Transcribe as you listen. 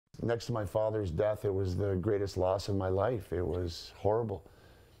next to my father's death, it was the greatest loss of my life. It was horrible.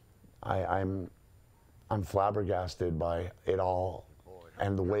 I'm flabbergasted by it all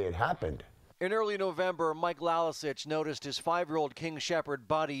and the way it happened. In early November, Mike Lalicic noticed his 5-year-old King Shepherd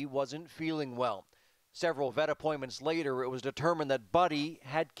Buddy wasn't feeling well. Several vet appointments later, it was determined that Buddy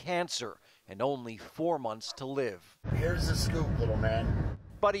had cancer and only 4 months to live. Here's the scoop, little man.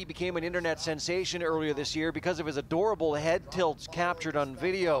 Buddy became an internet sensation earlier this year because of his adorable head tilts captured on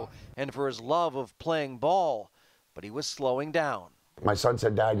video and for his love of playing ball. But he was slowing down. My son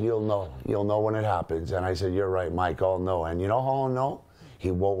said, "Dad, you'll know. You'll know when it happens." And I said, "You're right, Mike, I'll know." And you know how I'll know? He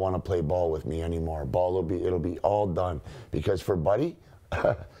won't want to play ball with me anymore. It'll be all done. Because for Buddy,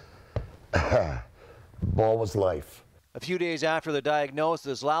 ball was life. A few days after the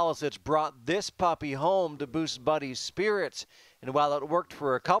diagnosis, Lalicic brought this puppy home to boost Buddy's spirits. And while it worked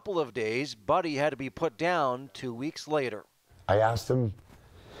for a couple of days, Buddy had to be put down 2 weeks later. I asked him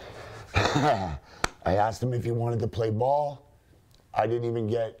if he wanted to play ball. I didn't even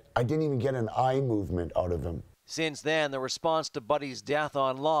get an eye movement out of him. Since then, the response to Buddy's death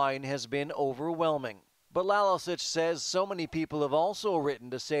online has been overwhelming. But Lalicic says so many people have also written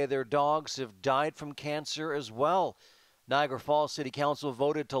to say their dogs have died from cancer as well. Niagara Falls City Council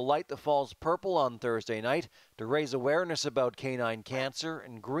voted to light the falls purple on Thursday night to raise awareness about canine cancer,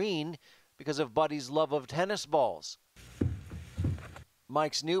 and green because of Buddy's love of tennis balls.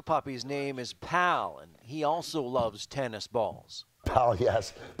 Mike's new puppy's name is Pal, and he also loves tennis balls. Pal,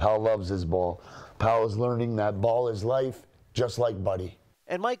 yes. Pal loves his ball. Pal is learning that ball is life, just like Buddy.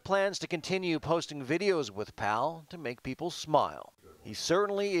 And Mike plans to continue posting videos with Pal to make people smile. He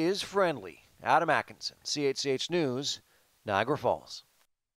certainly is friendly. Adam Atkinson, CHCH News, Niagara Falls.